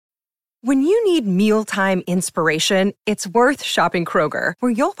When you need mealtime inspiration, it's worth shopping Kroger,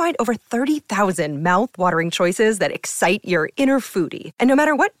 where you'll find over 30,000 mouth-watering choices that excite your inner foodie. And no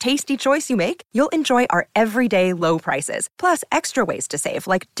matter what tasty choice you make, you'll enjoy our everyday low prices, plus extra ways to save,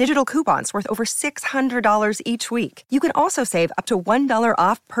 like digital coupons worth over $600 each week. You can also save up to $1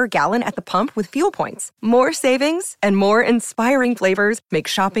 off per gallon at the pump with fuel points. More savings and more inspiring flavors make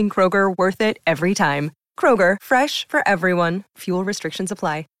shopping Kroger worth it every time. Kroger, fresh for everyone. Fuel restrictions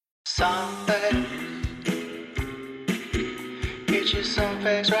apply. Some facts. Get you some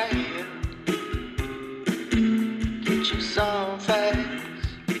facts right here. Get you some facts.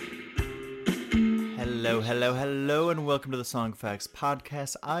 Hello, and welcome to the Song Facts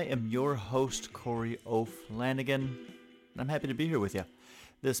Podcast. I am your host, Corey O'Flanagan, and I'm happy to be here with you.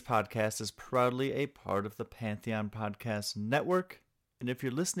 This podcast is proudly a part of the Pantheon Podcast Network, and if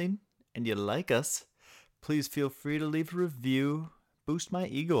you're listening and you like us, please feel free to leave a review. Boost my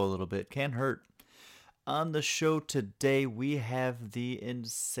ego a little bit, can't hurt. On the show today, we have the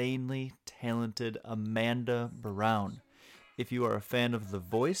insanely talented Amanda Brown. If you are a fan of The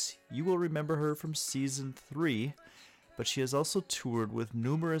Voice, you will remember her from season 3, but she has also toured with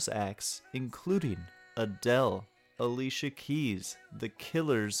numerous acts, including Adele, Alicia Keys, The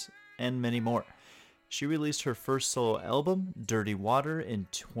Killers, and many more. She released her first solo album, Dirty Water, in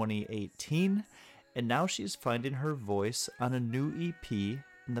 2018, and now she's finding her voice on a new EP,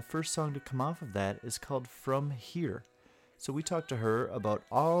 and the first song to come off of that is called From Here. So we talked to her about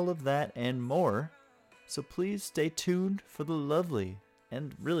all of that and more, so please stay tuned for the lovely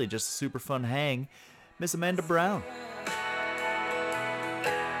and really just a super fun hang, Miss Amanda Brown.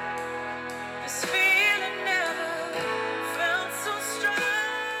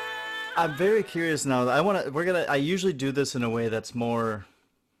 I'm very curious now. I usually do this in a way that's more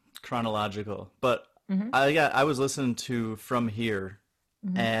chronological, but I was listening to From Here,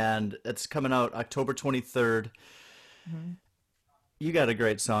 and it's coming out October 23rd. You got a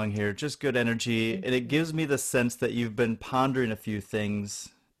great song here, just good energy, and it gives me the sense that you've been pondering a few things,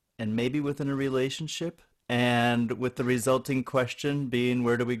 and maybe within a relationship, and with the resulting question being,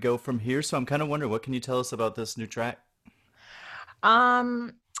 where do we go from here? So I'm kind of wondering, what can you tell us about this new track?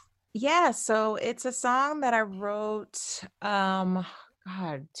 Yeah, so it's a song that I wrote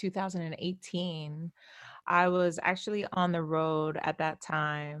 2018. I was actually on the road at that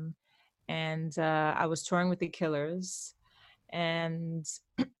time, and I was touring with the Killers. And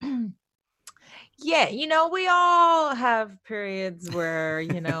yeah, we all have periods where,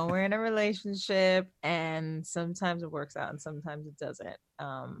 we're in a relationship and sometimes it works out and sometimes it doesn't.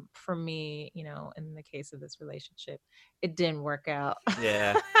 For me, in the case of this relationship, it didn't work out.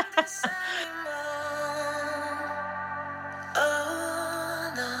 Yeah.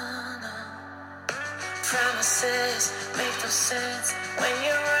 Promises make no sense when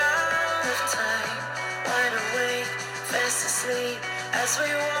you're out of time. Wide awake, fast asleep as we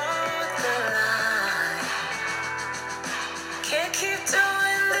walk the line. Can't keep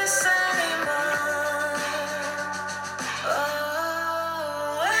doing this anymore.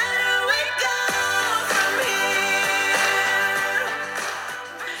 Oh, where do we go from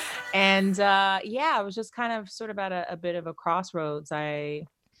here? And I was just kind of sort of at a bit of a crossroads. I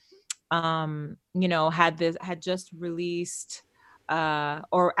had just released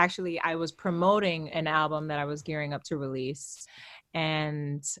or actually I was promoting an album that I was gearing up to release,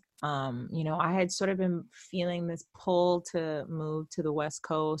 and I had sort of been feeling this pull to move to the West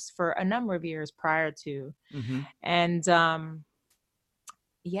Coast for a number of years prior to, and kind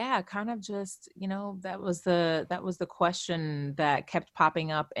of just that was the question that kept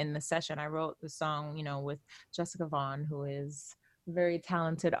popping up in the session. I wrote the song with Jessica Vaughn, who is very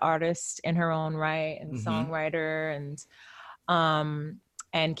talented artist in her own right and songwriter,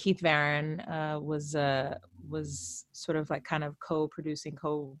 and Keith Varon was sort of like kind of co-producing,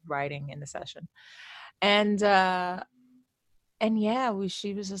 co-writing in the session, and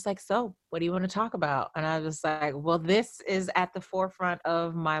she was just like, so what do you want to talk about? And I was like, well, this is at the forefront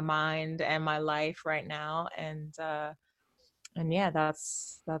of my mind and my life right now, and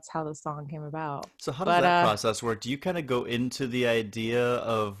that's how the song came about. So how does that process work? Do you kind of go into the idea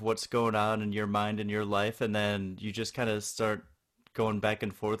of what's going on in your mind and your life, and then you just kind of start going back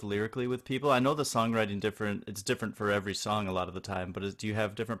and forth lyrically with people? I know the songwriting it's different for every song a lot of the time, but do you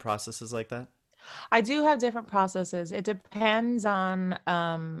have different processes like that? I do have different processes. It depends on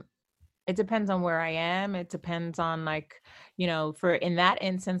where I am. It depends on for in that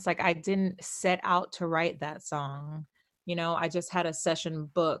instance, like I didn't set out to write that song. I just had a session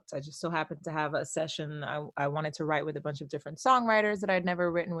booked. I just so happened to have a session. I wanted to write with a bunch of different songwriters that I'd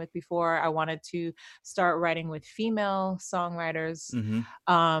never written with before. I wanted to start writing with female songwriters.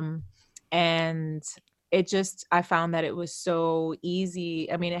 And it just, I found that it was so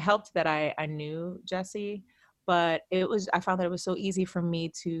easy. I mean, it helped that I knew Jesse, but I found that it was so easy for me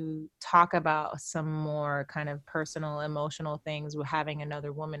to talk about some more kind of personal, emotional things with having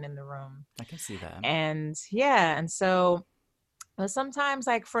another woman in the room. I can see that. And yeah, and so but sometimes,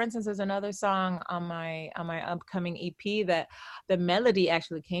 like for instance, there's another song on my upcoming EP that the melody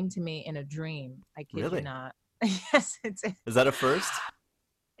actually came to me in a dream. I kid you Really? not. Yes, it's Is that a first?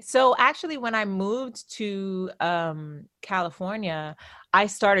 so actually when I moved to California, I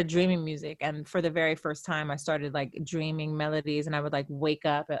started dreaming music. And for the very first time, I started like dreaming melodies, and I would like wake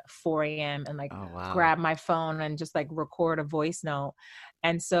up at 4 a.m. and like Oh, wow. grab my phone and just like record a voice note.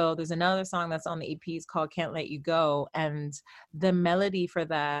 And so there's another song that's on the EP, it's called Can't Let You Go. And the melody for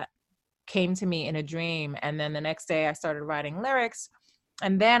that came to me in a dream. And then the next day I started writing lyrics.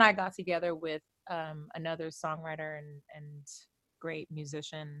 And then I got together with another songwriter and great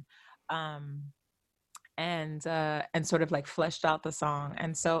musician, um, and sort of like fleshed out the song.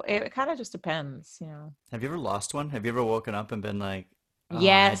 And so it kind of just depends, you know. Have you ever lost one? Have you ever woken up and been like, oh, I did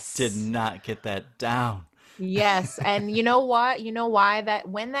Yes. not get that down? Yes. And you know what? You know why that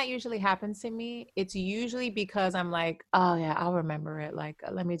when that usually happens to me, it's usually because I'm like, oh yeah, I'll remember it. Like,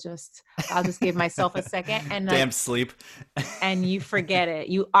 I'll just give myself a second and like, Damn sleep. and you forget it.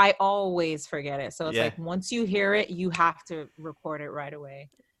 I always forget it. So it's Yeah. like, once you hear it, you have to record it right away.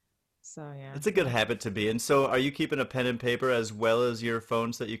 So yeah. It's a good habit to be in. So are you keeping a pen and paper as well as your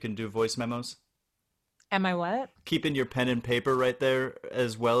phone so that you can do voice memos? Am I what? Keeping your pen and paper right there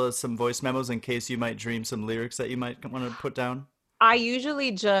as well as some voice memos in case you might dream some lyrics that you might want to put down? I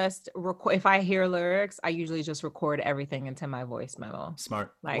usually just record, if I hear lyrics, I usually just record everything into my voice memo.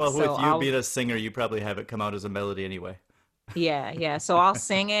 Smart. Like, Well, so with you being a singer, you probably have it come out as a melody anyway. yeah. So I'll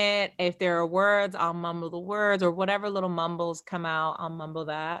sing it. If there are words, I'll mumble the words, or whatever little mumbles come out, I'll mumble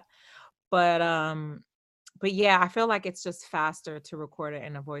that. But yeah, I feel like it's just faster to record it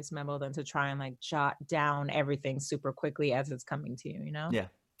in a voice memo than to try and like jot down everything super quickly as it's coming to you, you know? Yeah,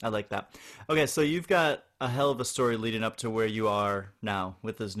 I like that. Okay, so you've got a hell of a story leading up to where you are now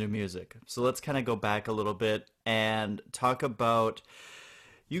with this new music. So let's kind of go back a little bit and talk about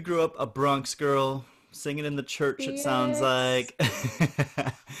you grew up a Bronx girl singing in the church, it sounds Yes. like.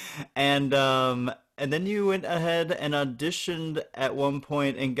 And then you went ahead and auditioned at one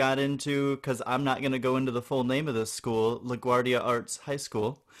point and got into, because I'm not going to go into the full name of this school, LaGuardia Arts High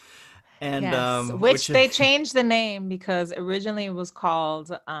School. And Yes, which which they changed the name because originally it was called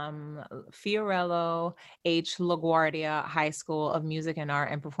Fiorello H. LaGuardia High School of Music and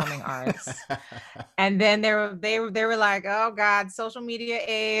Art and Performing Arts. And then they were like, oh God, social media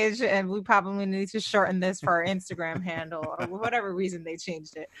age, and we probably need to shorten this for our Instagram handle or whatever reason they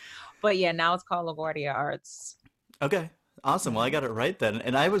changed it. But yeah, now it's called LaGuardia Arts. Okay, awesome. Well, I Yeah. got it right then.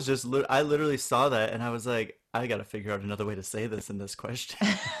 And I was just, I literally saw that and I was like, I got to figure out another way to say this in this question.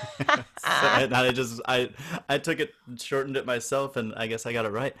 So, and I took it, shortened it myself, and I guess I got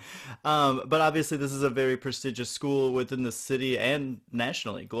it right. But obviously, this is a very prestigious school within the city and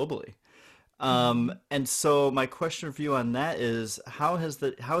nationally, globally. Mhm. And so my question for you on that is, how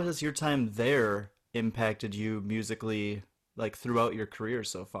has your time there impacted you musically, like throughout your career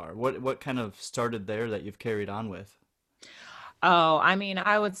so far? What kind of started there that you've carried on with? Oh, I mean,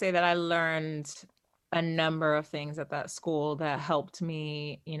 I would say that I learned a number of things at that school that helped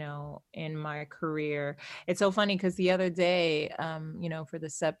me, you know, in my career. It's so funny because the other day, you know, for the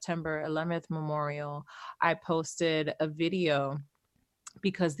September 11th memorial, I posted a video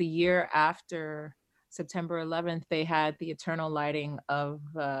because the year after September 11th, they had the eternal lighting of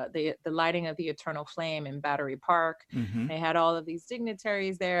the lighting of the eternal flame in Battery Park. Mm-hmm. They had all of these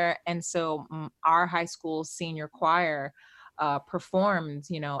dignitaries there, and so our high school senior choir performed,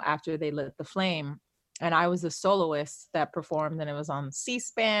 you know, after they lit the flame. And I was the soloist that performed, and it was on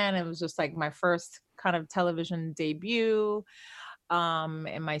C-SPAN. It was just like my first kind of television debut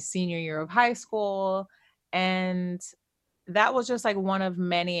in my senior year of high school. And that was just like one of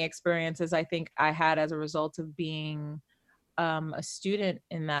many experiences I think I had as a result of being a student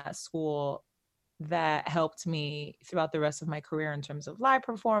in that school that helped me throughout the rest of my career in terms of live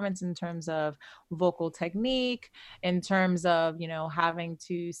performance, in terms of vocal technique, in terms of, you know, having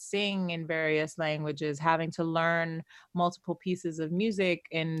to sing in various languages, having to learn multiple pieces of music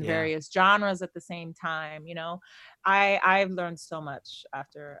in Yeah. various genres at the same time. You know, I've learned so much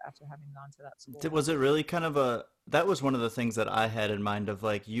after having gone to that school. Was it really kind of that was one of the things that I had in mind of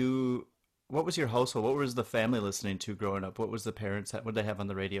like what was your household? What was the family listening to growing up? What was the parents, what did they have on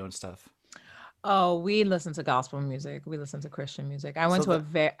the radio and stuff? Oh, we listen to gospel music. We listen to Christian music. I went So to a that,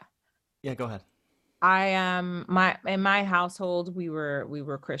 very yeah, go ahead. I am my in my household we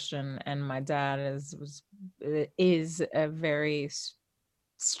were Christian, and my dad is a very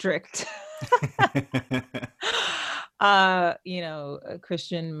strict a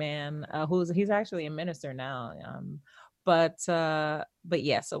Christian man, he's actually a minister now. But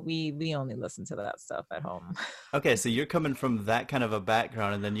yeah, so we only listen to that stuff at home. Okay, so you're coming from that kind of a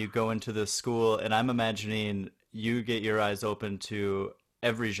background, and then you go into this school, and I'm imagining you get your eyes open to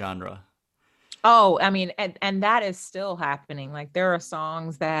every genre. Oh, I mean, and that is still happening. Like there are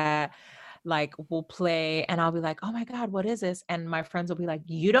songs that like will play and I'll be like, "Oh my God, what is this?" And my friends will be like,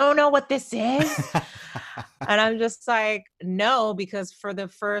 "You don't know what this is?" And I'm just like, "No," because for the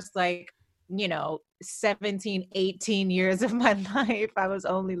first 17, 18 years of my life, I was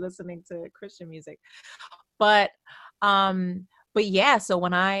only listening to Christian music. But um but yeah, so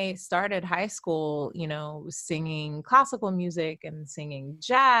when I started high school, singing classical music and singing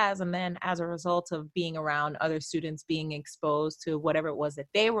jazz, and then as a result of being around other students being exposed to whatever it was that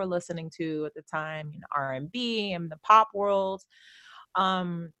they were listening to at the time, R&B and the pop world.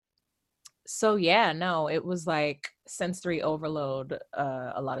 Um so yeah, no, it was like sensory overload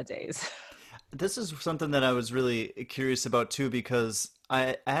a lot of days. This is something that I was really curious about too, because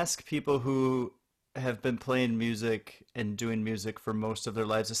I ask people who have been playing music and doing music for most of their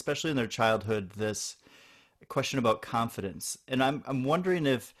lives, especially in their childhood, this question about confidence. And I'm wondering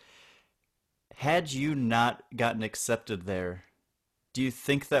if had you not gotten accepted there, do you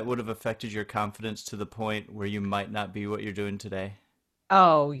think that would have affected your confidence to the point where you might not be what you're doing today?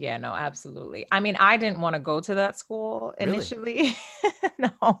 Oh, yeah, no, absolutely. I mean, I didn't want to go to that school Really? initially.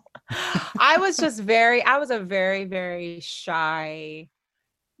 No. I was a very, very shy,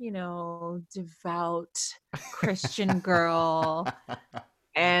 devout Christian girl.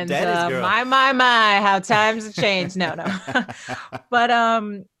 And Daddy's girl. my, how times have changed. No, no. But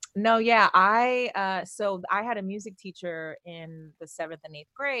no, yeah, so I had a music teacher in the seventh and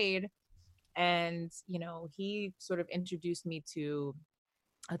eighth grade, and he sort of introduced me to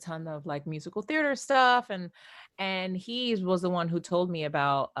a ton of like musical theater stuff, and he was the one who told me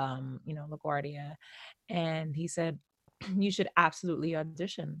about LaGuardia, and he said you should absolutely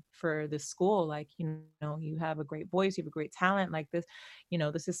audition for this school. Like, you have a great voice, you have a great talent. Like this,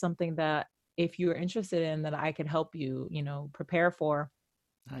 this is something that if you're interested in, that I could help you, prepare for.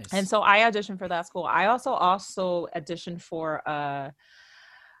 And Nice. so I auditioned for that school. I also auditioned for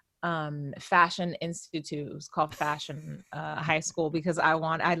Fashion Institute. It was called Fashion High School, because I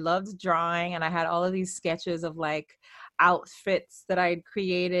loved drawing, and I had all of these sketches of like outfits that I'd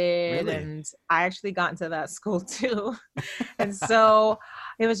created, Really? and I actually got into that school too. And so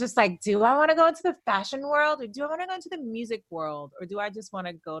it was just like, do I want to go into the fashion world, or do I want to go into the music world, or do I just want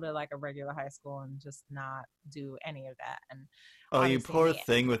to go to like a regular high school and just not do any of that? And Oh, you obviously in poor the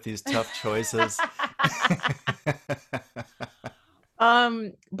thing with these tough choices.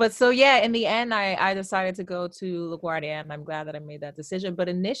 but so yeah, in the end, I decided to go to LaGuardia, and I'm glad that I made that decision. But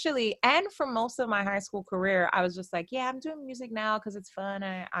initially, and for most of my high school career, I was just like, yeah, I'm doing music now because it's fun.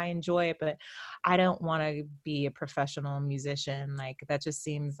 I enjoy it, but I don't want to be a professional musician. Like that just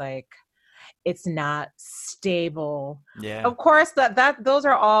seems like it's not stable. Yeah, Of course, that those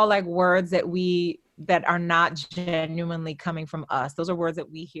are all like words that are not genuinely coming from us. Those are words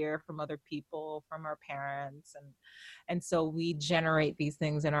that we hear from other people, from our parents, and so we generate these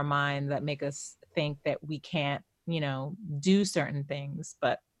things in our mind that make us think that we can't, do certain things.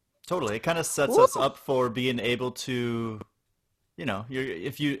 But totally. It kind of sets woo, us up for being able to,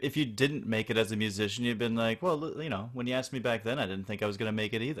 if you didn't make it as a musician, you've been like, well, when you asked me back then, I didn't think I was going to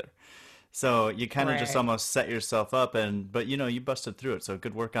make it either. So you kind of just right. almost set yourself up, but you busted through it. So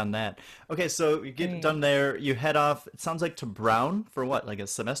good work on that. Okay, so you get done Thanks. there, you head off, it sounds like to Brown for what, like a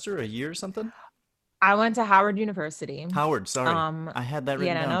semester, a year or something? I went to Howard University. Howard, sorry. Um, I had that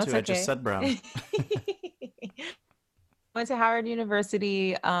written yeah, down no, too. it's I just okay. said Brown. Went to Howard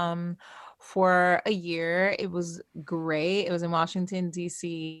University for a year. It was great. It was in Washington,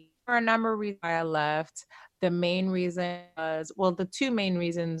 D.C. For a number of reasons why I left. The main reason was, well, the two main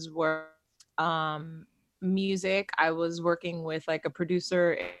reasons were um, music. I was working with like a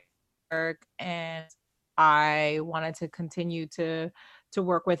producer in New York, and I wanted to continue to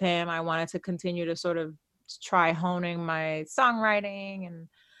work with him. I wanted to continue to sort of try honing my songwriting,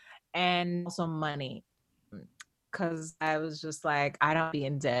 and also money, because I was just like, I don't be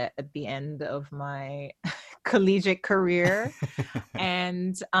in debt at the end of my collegiate career.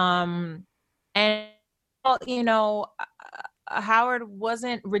 And and well, Howard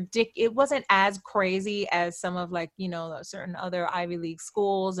wasn't it wasn't as crazy as some of like, certain other Ivy League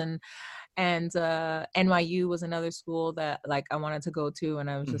schools, and NYU was another school that like I wanted to go to, and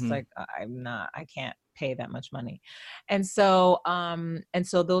I was just Mm-hmm. like, I can't pay that much money. And so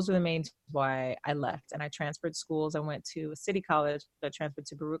those were the main reasons why I left, and I transferred schools. I went to a city college. I transferred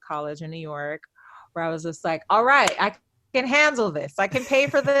to Baruch College in New York, where I was just like, all right, I can handle this. I can pay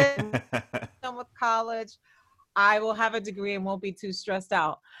for this. Done with college, I will have a degree and won't be too stressed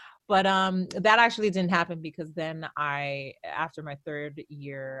out. But that actually didn't happen, because then after my third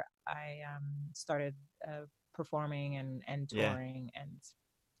year, I started performing and Yeah. touring. And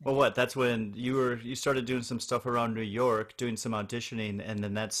Well, what? That's when you started doing some stuff around New York, doing some auditioning, and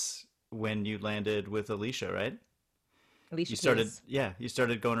then that's when you landed with Alicia, right? Alicia You started, Keys. yeah, you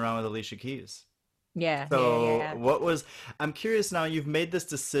started going around with Alicia Keys. Yeah, yeah, So, yeah. I'm curious now, you've made this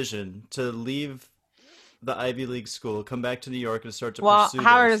decision to leave the Ivy League school, come back to New York and start to Well, pursue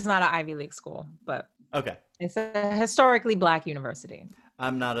Howard is this. not an Ivy League school, but Okay. it's a historically Black university.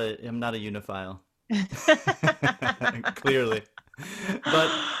 I'm not a unophile. Clearly.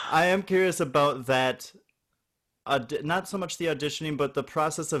 But I am curious about that, not so much the auditioning, but the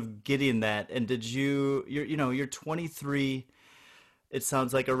process of getting that. And you're 23. It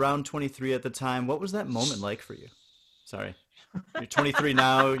sounds like around 23 at the time. What was that moment like for you? Sorry. You're 23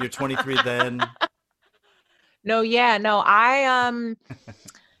 now, you're 23 then. No, yeah, no,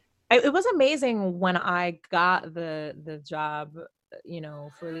 it was amazing when I got the job, for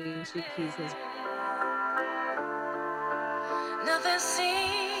Alicia Keys. Nothing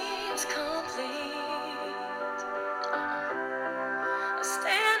seems complete. I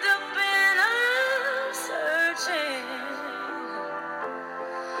stand up and I'm searching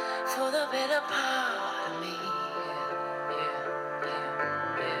for the better part of me. Yeah,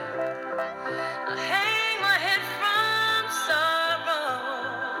 yeah, yeah. I hang my head from sorrow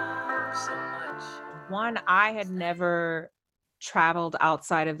so much. One, I had never traveled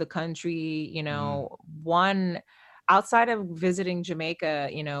outside of the country, Mm. one outside of visiting Jamaica,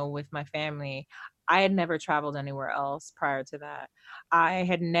 with my family. I had never traveled anywhere else prior to that. I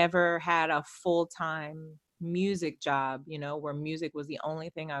had never had a full-time music job, where music was the only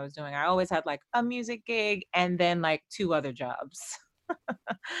thing I was doing. I always had like a music gig and then like two other jobs.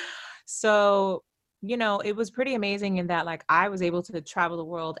 So, it was pretty amazing in that like I was able to travel the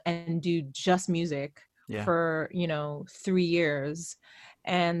world and do just music Yeah. for, 3 years,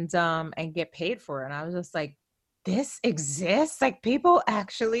 and get paid for it. And I was just like, this exists? Like people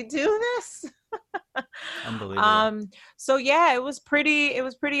actually do this? Unbelievable. So yeah, it was pretty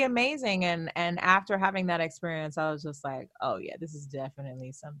amazing. And after having that experience, I was just like, oh yeah, this is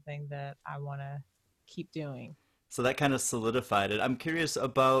definitely something that I want to keep doing. So that kind of solidified it. I'm curious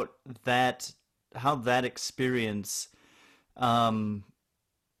about that, how that experience um,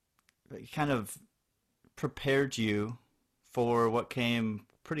 kind of prepared you for what came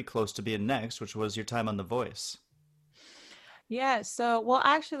pretty close to being next, which was your time on The Voice. Yeah, so well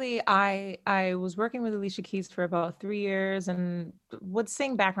actually I was working with Alicia Keys for about 3 years and would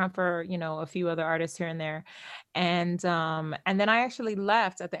sing background for, a few other artists here and there. And then I actually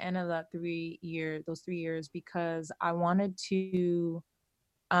left at the end of those 3 years, because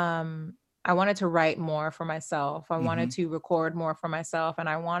um I wanted to write more for myself. I wanted Hmm. to record more for myself, and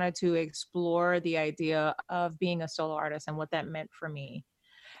I wanted to explore the idea of being a solo artist and what that meant for me.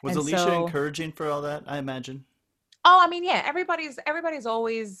 Was And Alicia so encouraging for all that, I imagine? Oh, I mean, yeah, everybody's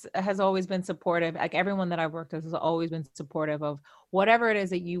always has always been supportive. Like everyone that I've worked with has always been supportive of whatever it is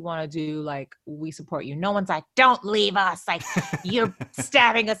that you want to do. Like we support you. No one's like, don't leave us. Like you're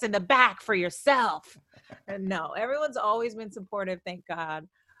stabbing us in the back for yourself. And no, everyone's always been supportive, thank God.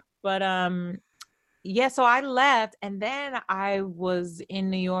 But yeah, so I left, and then I was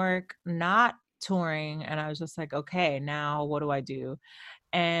in New York not touring, and I was just like, okay, now what do I do?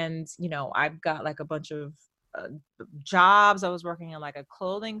 And I've got like a bunch of uh, jobs. I was working in like a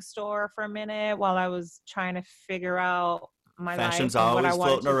clothing store for a minute while I was trying to figure out my life Fashion's and what I always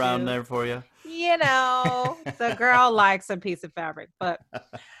wanted floating to around do. there for you. The girl likes a piece of fabric. But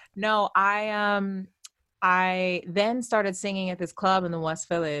no, I then started singing at this club in the West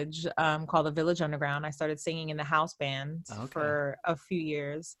Village, called the Village Underground. I started singing in the house band Okay. for a few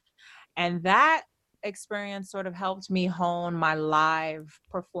years, and that experience sort of helped me hone my live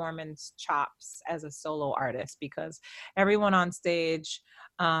performance chops as a solo artist, because everyone on stage,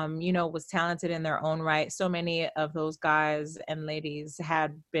 was talented in their own right. So many of those guys and ladies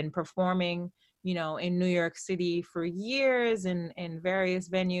had been performing, in New York City for years in various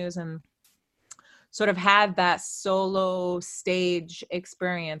venues, and sort of had that solo stage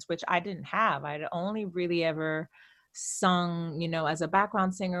experience, which I didn't have. I'd only really ever sung, you know, as a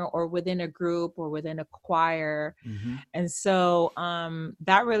background singer or within a group or within a choir. Mm-hmm. And so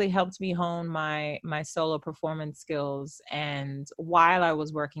that really helped me hone my solo performance skills. And while I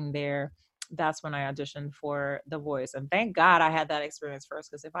was working there, that's when I auditioned for The Voice. And thank God I had that experience first,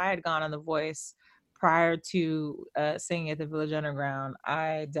 because if I had gone on The Voice prior to singing at the Village Underground,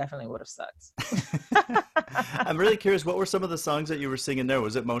 I definitely would have sucked. I'm really curious, what were some of the songs that you were singing there?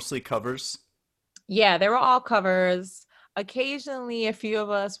 Was it mostly covers? Yeah, they were all covers. Occasionally, a few of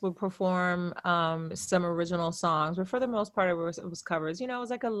us would perform some original songs, but for the most part, it was covers. You know, it was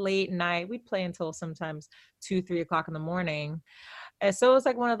like a late night. We'd play until sometimes 2, 3 o'clock in the morning. And so it was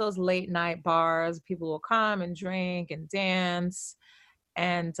like one of those late night bars. People will come and drink and dance,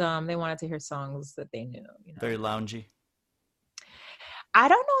 and they wanted to hear songs that they knew. You know, Very loungy. I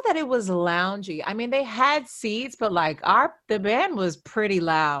don't know that it was loungy. I mean, they had seats, but like the band was pretty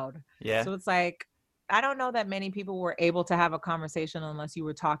loud. Yeah. So it's like, I don't know that many people were able to have a conversation unless you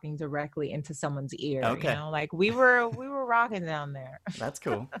were talking directly into someone's ear. Okay. You know, like we were rocking down there. That's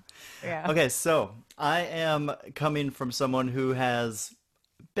cool. Yeah. Okay, so I am coming from someone who has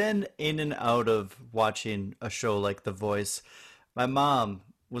been in and out of watching a show like The Voice. My mom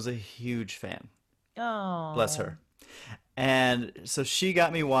was a huge fan. Oh. Bless her. And so she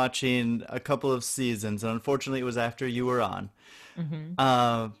got me watching a couple of seasons, and unfortunately it was after you were on.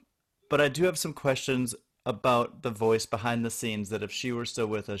 Mm-hmm. But I do have some questions about The Voice behind the scenes that if she were still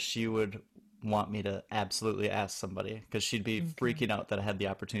with us, she would want me to absolutely ask somebody, because she'd be freaking out that I had the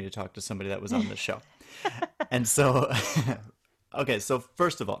opportunity to talk to somebody that was on the show. And so, okay, so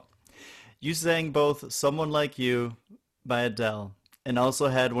first of all, you sang both Someone Like You by Adele and also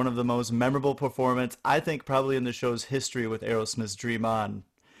had one of the most memorable performance, I think, probably in the show's history with Aerosmith's Dream On.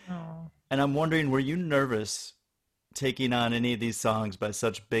 Oh. And I'm wondering, were you nervous taking on any of these songs by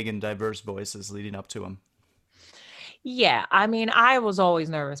such big and diverse voices leading up to them? Yeah, I mean, I was always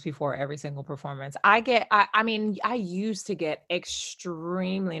nervous before every single performance. I mean, I used to get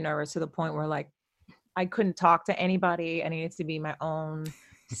extremely nervous to the point where like I couldn't talk to anybody. I needed to be my own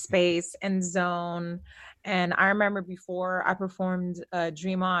space and zone. And I remember before I performed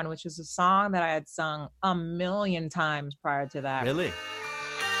Dream On, which is a song that I had sung a million times prior to that. Really?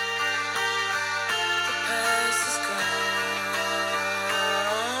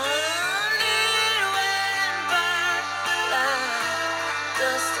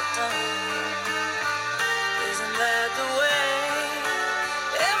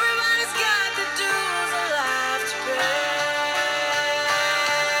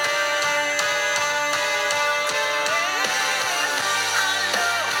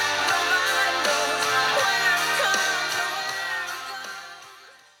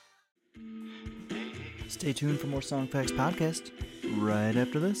 Stay tuned for more Song Facts podcast right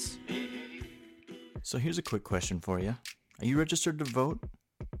after this. So here's a quick question for you. Are you registered to vote?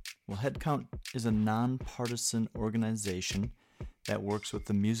 Well, Headcount is a nonpartisan organization that works with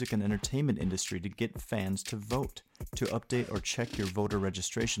the music and entertainment industry to get fans to vote. To update or check your voter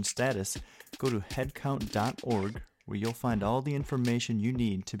registration status, go to headcount.org, where you'll find all the information you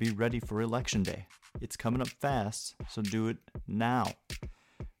need to be ready for Election Day. It's coming up fast, so do it now.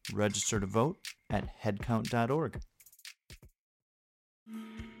 Register to vote at headcount.org.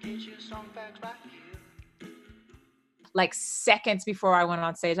 Like seconds before I went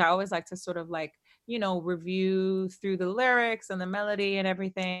on stage, I always like to sort of like, you know, review through the lyrics and the melody and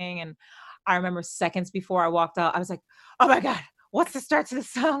everything. And I remember seconds before I walked out, I was like, oh my God, what's the start to the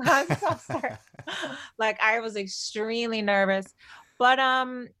song? How's the song start? Like I was extremely nervous. But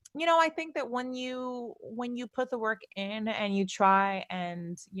you know, I think that when you put the work in and you try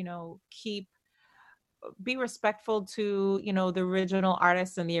and, you know, be respectful to, you know, the original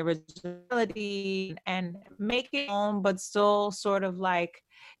artist and the originality and make it own, but still sort of like,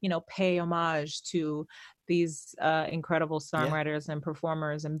 you know, pay homage to these incredible songwriters and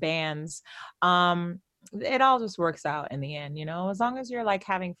performers and bands. It all just works out in the end, you know, as long as you're like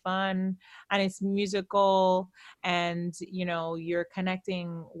having fun and it's musical and, you know, you're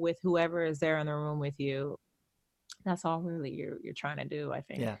connecting with whoever is there in the room with you. That's all really you're trying to do, I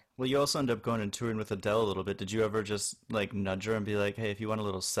think. Yeah. Well, you also end up going and touring with Adele a little bit. Did you ever just like nudge her and be like, "Hey, if you want a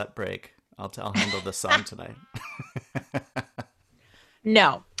little set break, I'll handle this song tonight"?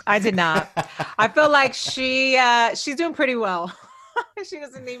 No, I did not. I feel like she's doing pretty well. She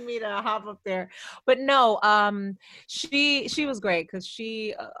doesn't need me to hop up there. But no, she was great because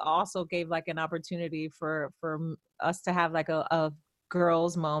she also gave like an opportunity for us to have like a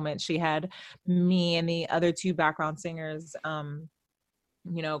girls moment. She had me and the other two background singers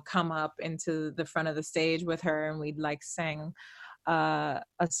you know, come up into the front of the stage with her, and we'd like sang a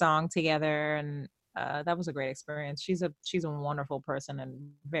song together. And that was a great experience. She's a wonderful person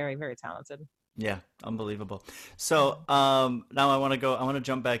and very, very talented. Yeah, unbelievable. So, now I want to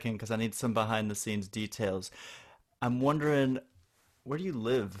jump back in because I need some behind the scenes details. I'm wondering, where do you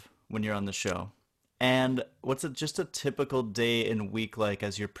live when you're on the show? And what's just a typical day and week like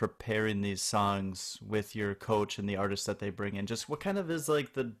as you're preparing these songs with your coach and the artists that they bring in? Just what kind of is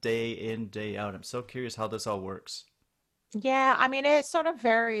like the day in, day out? I'm so curious how this all works. Yeah, I mean, it sort of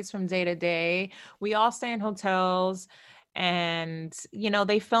varies from day to day. We all stay in hotels and,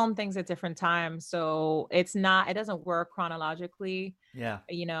 they film things at different times. So it doesn't work chronologically. Yeah.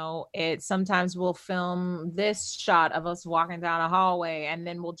 It sometimes we'll film this shot of us walking down a hallway and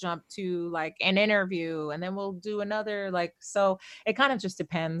then we'll jump to like an interview and then we'll do another, like, so it kind of just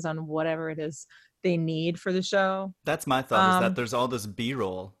depends on whatever it is they need for the show. That's my thought is that Um, there's all this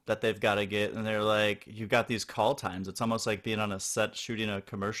B-roll that they've got to get, and they're like, you've got these call times. It's almost like being on a set shooting a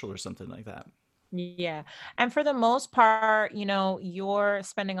commercial or something like that. Yeah. And for the most part, you're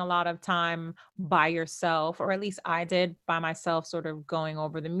spending a lot of time by yourself, or at least I did by myself, sort of going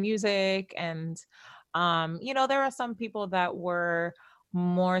over the music. And, there are some people that were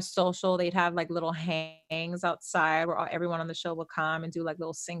more social. They'd have like little hangs outside where everyone on the show would come and do like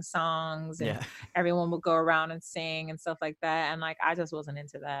little sing songs and Yeah. everyone would go around and sing and stuff like that. And like, I just wasn't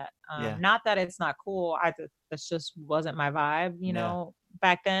into that. Yeah. Not that it's not cool. That's just wasn't my vibe, Yeah.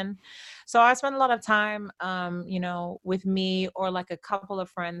 back then. So I spent a lot of time, with me or like a couple of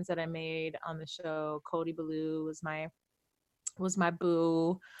friends that I made on the show. Cody Ballou was my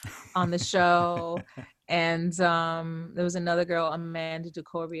boo on the show, and there was another girl, Amanda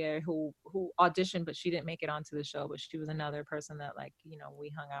DeCorbier, who auditioned, but she didn't make it onto the show. But she was another person that like we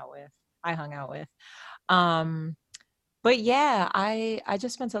hung out with. I hung out with. Um, but yeah, I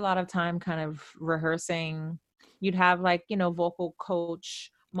just spent a lot of time kind of rehearsing. You'd have like, vocal coach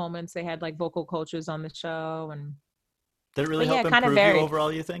moments. They had like vocal coaches on the show, and Did it really but yeah, help it kind of improve you varied.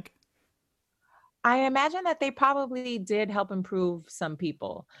 overall, you think? I imagine that they probably did help improve some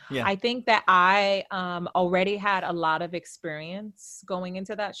people. Yeah. I think that I already had a lot of experience going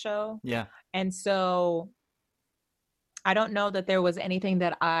into that show. Yeah. And so I don't know that there was anything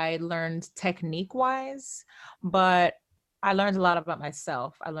that I learned technique wise, but I learned a lot about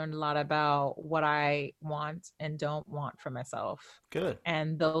myself. I learned a lot about what I want and don't want for myself Good.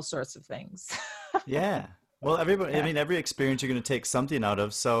 and those sorts of things. Yeah. Well, everybody, I Yeah. mean, every experience you're going to take something out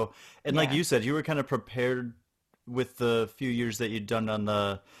of. So, and like Yeah. you said, you were kind of prepared with the few years that you'd done on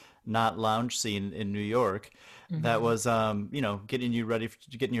the not lounge scene in New York. That Hmm. was, getting you ready,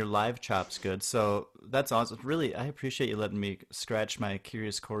 getting your live chops good. So that's awesome. Really, I appreciate you letting me scratch my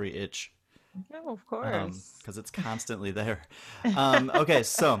Curious Corey itch, No, of course. because it's constantly there. Okay,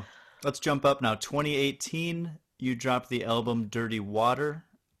 so let's jump up now. 2018, you dropped the album Dirty Water.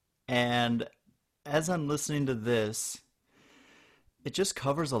 And as I'm listening to this, it just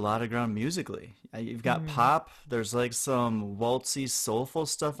covers a lot of ground musically. You've got Hmm. pop, there's like some waltzy, soulful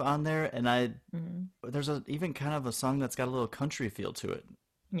stuff on there, and Hmm. there's even kind of a song that's got a little country feel to it.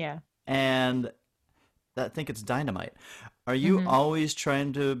 Yeah. And I think it's dynamite. Are you Hmm. always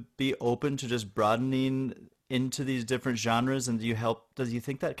trying to be open to just broadening into these different genres? And does you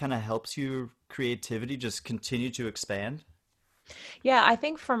think that kind of helps your creativity just continue to expand? Yeah, I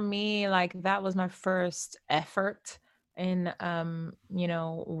think for me, like that was my first effort in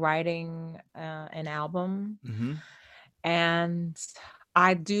writing an album. Mm-hmm. And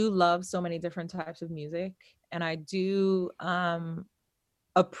I do love so many different types of music, and I do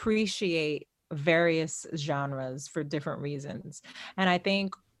appreciate various genres for different reasons. And I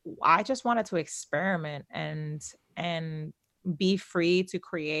think I just wanted to experiment and be free to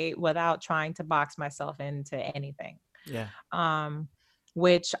create without trying to box myself into anything. Yeah. um,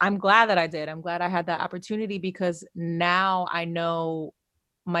 which I'm glad that I did. I'm glad I had that opportunity because now I know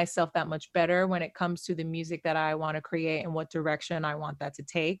myself that much better when it comes to the music that I want to create and what direction I want that to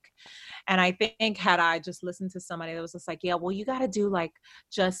take. And I think had I just listened to somebody that was just like, yeah, well, you got to do like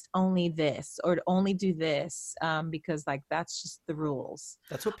just only this or only do this, because like that's just the rules.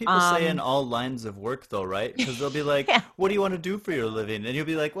 That's what people say in Um, all lines of work, though, right? Because they'll be like, yeah, "What do you want to do for your living?" And you'll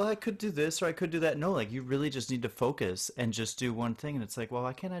be like, "Well, I could do this or I could do that." No, like you really just need to focus and just do one thing. And it's like, well,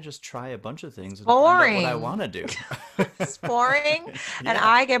 why can't I just try a bunch of things and find out what I boring. want to do? It's boring, and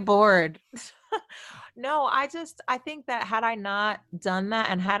Yeah, I get bored. No, I think that had I not done that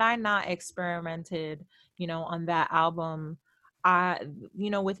and had I not experimented, on that album, I,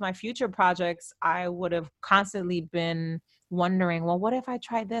 with my future projects, I would have constantly been wondering, well, what if I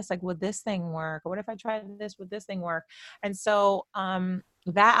tried this? Like, would this thing work? Or what if I tried this? Would this thing work? And so,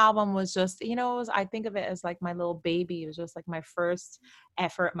 that album was just, I think of it as like my little baby. It was just like my first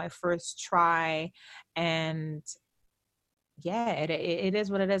effort, my first try. And yeah, it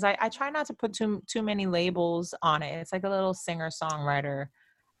is what it is. I try not to put too many labels on it. It's like a little singer songwriter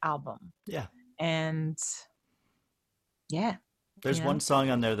album. Yeah. And yeah, There's one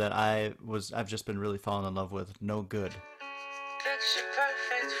song on there that I've just been really falling in love with, No Good. Picture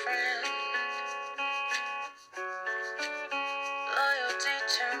perfect friend, loyal,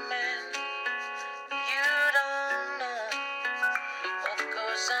 determined. You don't know what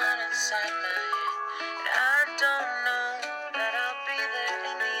goes on inside my head, and I don't know that I'll be there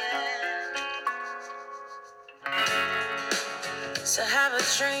in the end. So have a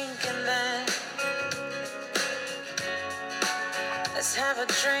drink and then let's have a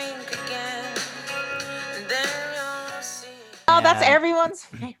drink again, and then you'll see. Oh, that's And everyone's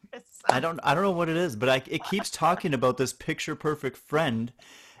favorite song. I don't know what it is, but it keeps talking about this picture perfect friend,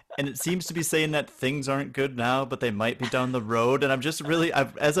 and it seems to be saying that things aren't good now, but they might be down the road. And I'm just really,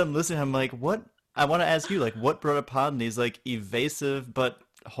 as I'm listening, I'm like, what? I want to ask you, like, what brought upon these like evasive but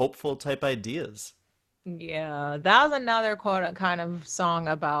hopeful type ideas? Yeah, that was another quote kind of song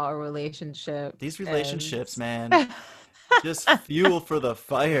about a relationship. These And relationships, man, just fuel for the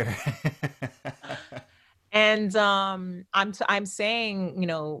fire. and I'm saying,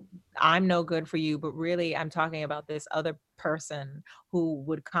 I'm no good for you, but really I'm talking about this other person who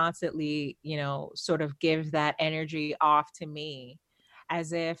would constantly, sort of give that energy off to me,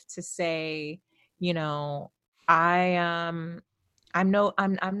 as if to say, you know, I I'm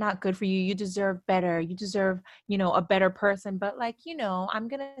not good for you. You deserve better. You deserve, a better person. But like, I'm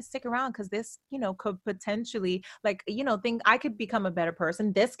gonna stick around because this, could potentially, like, think I could become a better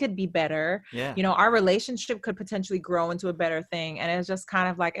person. This could be better. Yeah. Our relationship could potentially grow into a better thing. And it's just kind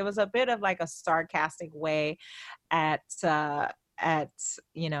of like, it was a bit of like a sarcastic way at at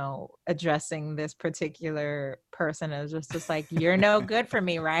addressing this particular person. It was just like, you're no good for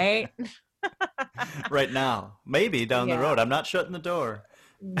me, right? Right now, maybe down the Yeah. road. I'm not shutting the door.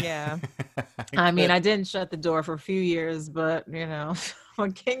 Yeah. I mean, Good. I didn't shut the door for a few years, but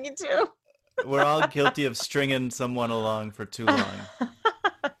what can you do? We're all guilty of stringing someone along for too long.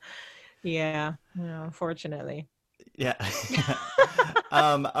 Yeah, unfortunately. Yeah.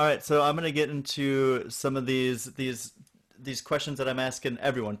 All right, so I'm gonna get into some of these questions that I'm asking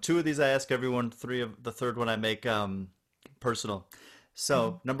everyone. Two of these I ask everyone. The third one I make personal. Mhm.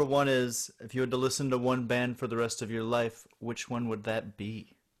 So number one is, if you had to listen to one band for the rest of your life, which one would that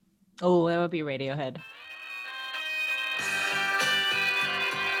be? Oh, that would be Radiohead.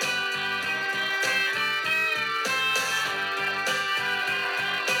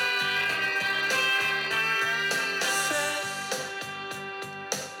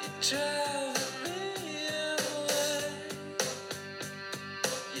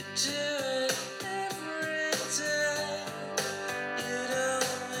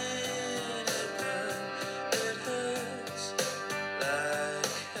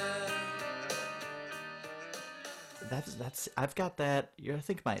 That's I've got that. You're I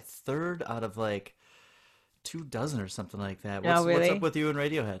think my third out of like 2 dozen or something like that. Oh, What's up really? with you and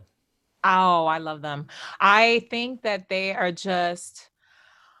Radiohead? Oh, I love them. I think that they are just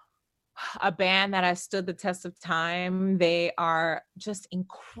a band that has stood the test of time. They are just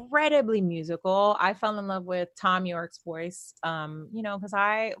incredibly musical. I fell in love with Tom York's voice, because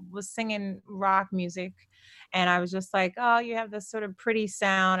I was singing rock music and I was just like, oh, you have this sort of pretty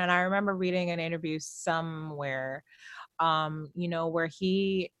sound. And I remember reading an interview somewhere, where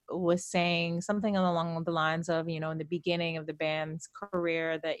he was saying something along the lines of, in the beginning of the band's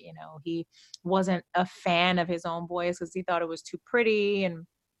career that, he wasn't a fan of his own voice because he thought it was too pretty, and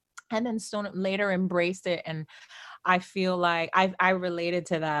then Stone later embraced it. And I feel like I related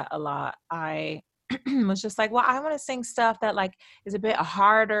to that a lot. I was just like, well, I want to sing stuff that like is a bit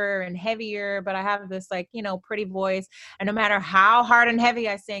harder and heavier, but I have this like, pretty voice. And no matter how hard and heavy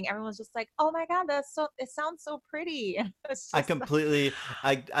I sing, everyone's just like, oh my God, it sounds so pretty. And it's I just completely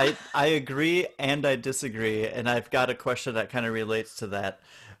I agree and I disagree, and I've got a question that kind of relates to that,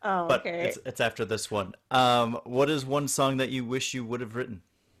 oh, but okay. it's after this one. What is one song that you wish you would have written?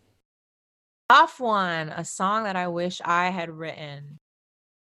 Off one, a song that I wish I had written.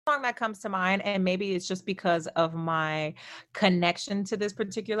 Song that comes to mind, and maybe it's just because of my connection to this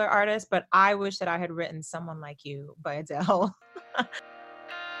particular artist, but I wish that I had written Someone Like You by Adele. That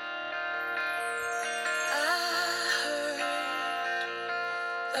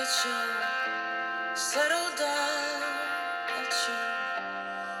you settled down, that you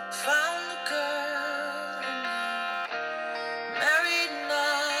found the girl and you're married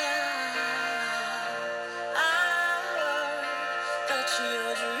now. I heard that you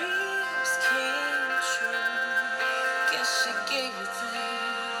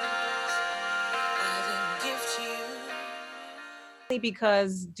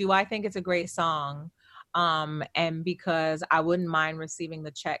because do I think it's a great song? And because I wouldn't mind receiving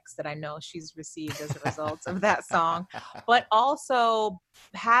the checks that I know she's received as a result of that song, but also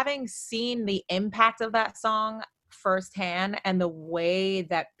having seen the impact of that song firsthand and the way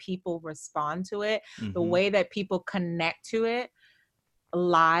that people respond to it, the Hmm. way that people connect to it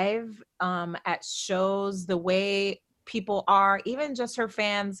live at shows, the way people are, even just her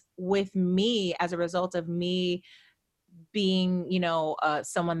fans with me as a result of me being,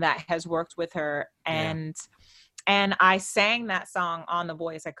 someone that has worked with her. Yeah. And I sang that song on The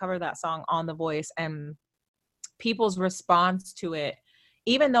Voice. I covered that song on The Voice, and people's response to it,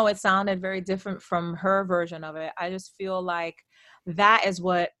 even though it sounded very different from her version of it, I just feel like that's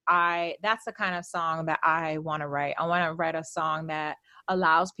the kind of song that I want to write. I want to write a song that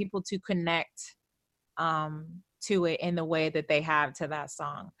allows people to connect to it in the way that they have to that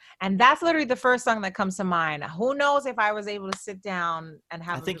song. And that's literally the first song that comes to mind. Who knows if I was able to sit down and I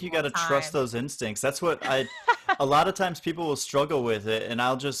have a think bit you more got to trust time. those instincts. That's what a lot of times people will struggle with it, and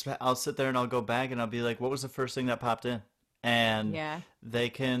I'll sit there and I'll go back and I'll be like, what was the first thing that popped in? And Yeah. they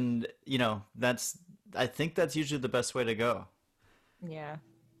can, I think that's usually the best way to go. Yeah.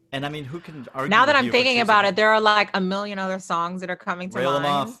 And I mean, who can argue Now that with I'm you for thinking choosing about it, there are like a million other songs that are coming to rail them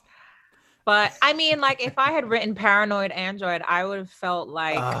mind. off? But I mean, like if I had written Paranoid Android, I would have felt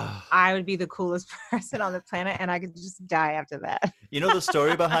like Ah. I would be the coolest person on the planet and I could just die after that. You know the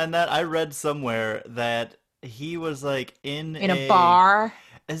story behind that? I read somewhere that he was like In a bar.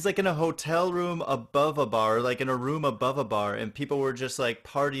 it's like in a hotel room above a bar, like in a room above a bar, and people were just like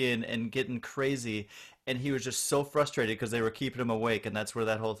partying and getting crazy, and he was just so frustrated because they were keeping him awake, and that's where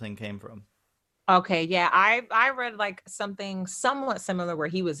that whole thing came from. Okay, yeah, I read like something somewhat similar where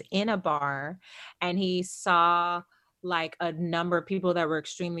he was in a bar and he saw like a number of people that were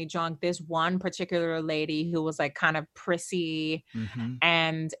extremely drunk. This one particular lady who was like kind of prissy Hmm.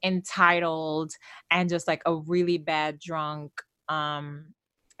 and entitled and just like a really bad drunk. Um,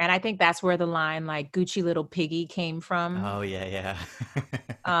 and I think that's where the line like Gucci little piggy came from. Oh yeah,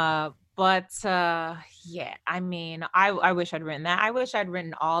 yeah. But yeah, I mean, I wish I'd written that. I wish I'd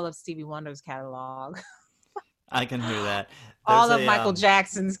written all of Stevie Wonder's catalog, I can hear that. There's all of a Michael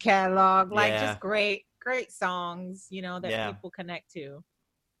Jackson's catalog, like yeah, just great songs, that yeah. people connect to.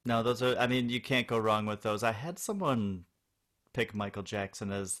 No, those are, I mean, you can't go wrong with those. I had someone pick Michael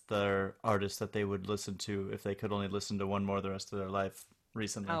Jackson as their artist that they would listen to if they could only listen to one more the rest of their life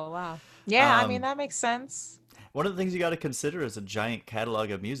recently. Oh wow. Yeah, I mean Um, that makes sense. One of the things you got to consider is a giant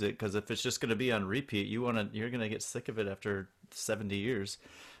catalog of music, because if it's just going to be on repeat, you're going to get sick of it after 70 years.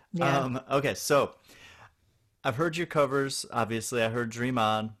 Yeah. Okay, so I've heard your covers. Obviously, I heard Dream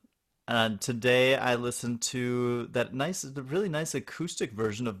On. And today I listened to the really nice acoustic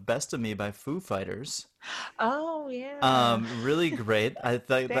version of Best of Me by Foo Fighters. Oh yeah. Really great. I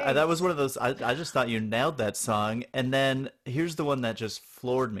thought that was Thanks. one of those. I just thought you nailed that song. And then here's the one that just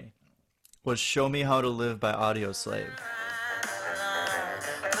floored me. Was "Show Me How to Live" by Audio Slave.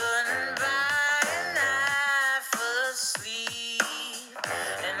 Couldn't buy a night for sleep,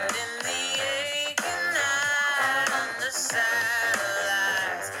 and in the aching night under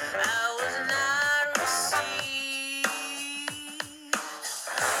satellites, I was not received.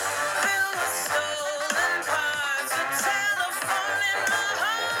 Filled with stolen parts, a telephone in my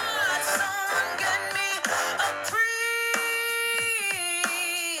heart. Someone get me a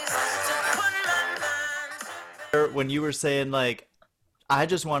breeze to put my mind to When you were saying like, I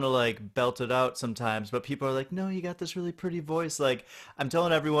just want to like belt it out sometimes, but people are like, no, you got this really pretty voice. Like, I'm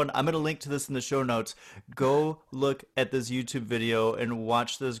telling everyone, I'm gonna link to this in the show notes. Go look at this YouTube video and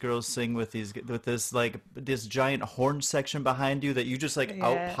watch those girls sing with this like this giant horn section behind you that you just like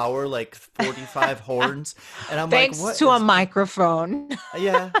Yeah. outpower like 45 horns. And I'm like, Thanks what to a is microphone.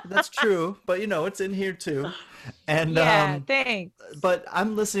 yeah, that's true, but it's in here too. And Yeah, thanks. but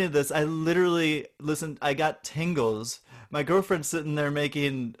I'm listening to this. I literally listened. I got tingles. My girlfriend's sitting there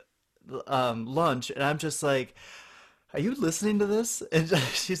making lunch, and I'm just like, "Are you listening to this?" And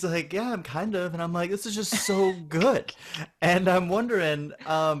she's like, "Yeah, I'm kind of." And I'm like, "This is just so good." And I'm wondering,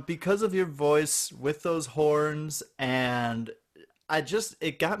 because of your voice with those horns, and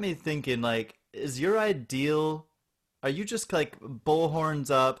it got me thinking, like, is your ideal? Are you just like bullhorns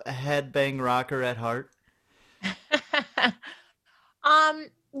up, headbang rocker at heart?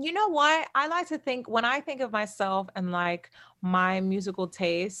 You know what? I like to think when I think of myself and like my musical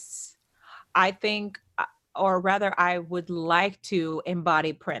tastes, I think, or rather, I would like to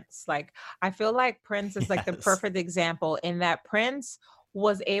embody Prince. Like, I feel like Prince is like the Yes. perfect example in that Prince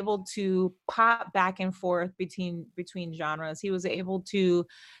was able to pop back and forth between genres. He was able to,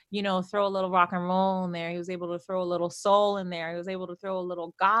 throw a little rock and roll in there. He was able to throw a little soul in there. He was able to throw a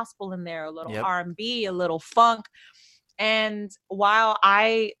little gospel in there, a little Yep. R&B, a little funk. And while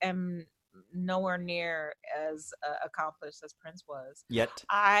I am nowhere near as accomplished as Prince was, Yet.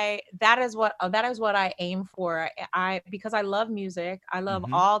 that is what I aim for. Because I love music. I love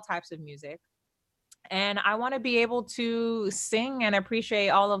all types of music. And I want to be able to sing and appreciate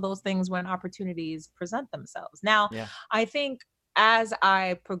all of those things when opportunities present themselves. Now, Yeah. I think as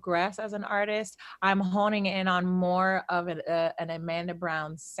I progress as an artist, I'm honing in on more of an Amanda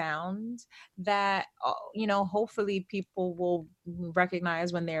Brown sound that, hopefully people will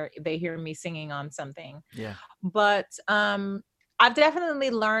recognize when they hear me singing on something. Yeah. But I've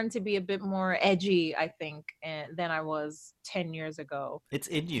definitely learned to be a bit more edgy, I think, than I was 10 years ago. It's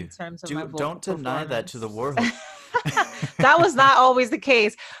in you. In terms of my vocal Don't deny that to the world. That was not always the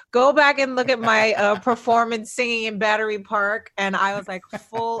case. Go back and look at my performance singing in Battery Park, and I was like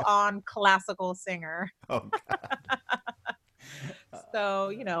full on classical singer. Oh, God.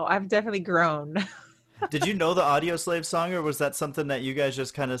 So, I've definitely grown. Did you know the Audio Slave song, or was that something that you guys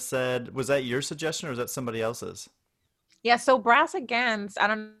just kind of said? Was that your suggestion, or was that somebody else's? Yeah, so Brass Against, I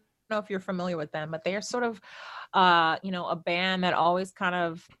don't know if you're familiar with them, but they are sort of, a band that always kind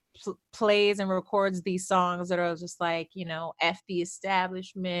of plays and records these songs that are just like, F the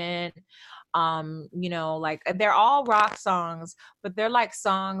establishment. Like they're all rock songs, but they're like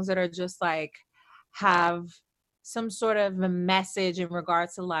songs that are just like have some sort of a message in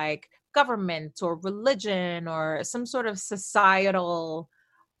regards to like government or religion or some sort of societal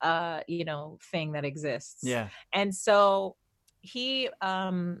thing that exists. Yeah. And so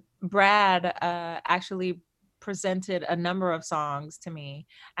Brad actually presented a number of songs to me,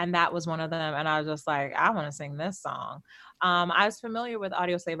 and that was one of them. And I was just like, I want to sing this song. I was familiar with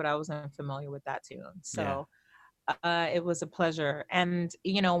Audio Slave, but I wasn't familiar with that tune. So it was a pleasure. And,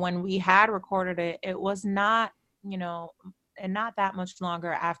 when we had recorded it, it was not, and not that much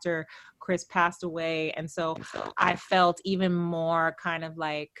longer after Chris passed away. And so I felt even more kind of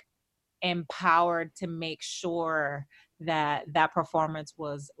like empowered to make sure that performance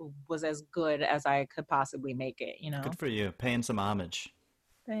was as good as I could possibly make it, Good for you. Paying some homage.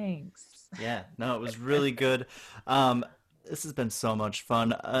 Thanks. Yeah, no, it was really good. This has been so much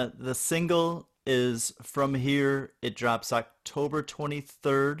fun. The single is From Here. It drops October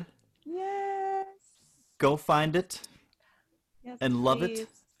 23rd. Yes. Go find it. Yes, and love please. it.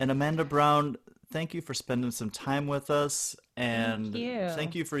 And Amanda Brown, thank you for spending some time with us. And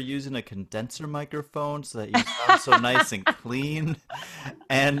thank you for using a condenser microphone so that you sound so nice and clean.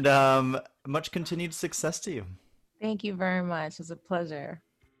 And much continued success to you. Thank you very much. It was a pleasure.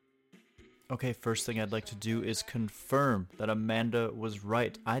 Okay, first thing I'd like to do is confirm that Amanda was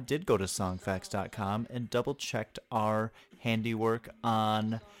right. I did go to songfacts.com and double-checked our handiwork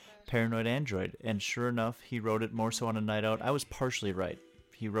on Paranoid Android, and sure enough, he wrote it more so on a night out. I was partially right.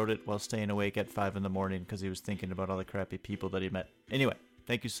 He wrote it while staying awake at 5 in the morning because he was thinking about all the crappy people that he met. Anyway,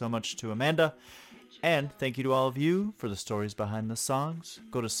 thank you so much to Amanda, and thank you to all of you for the stories behind the songs.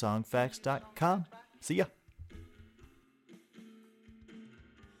 Go to songfacts.com. See ya.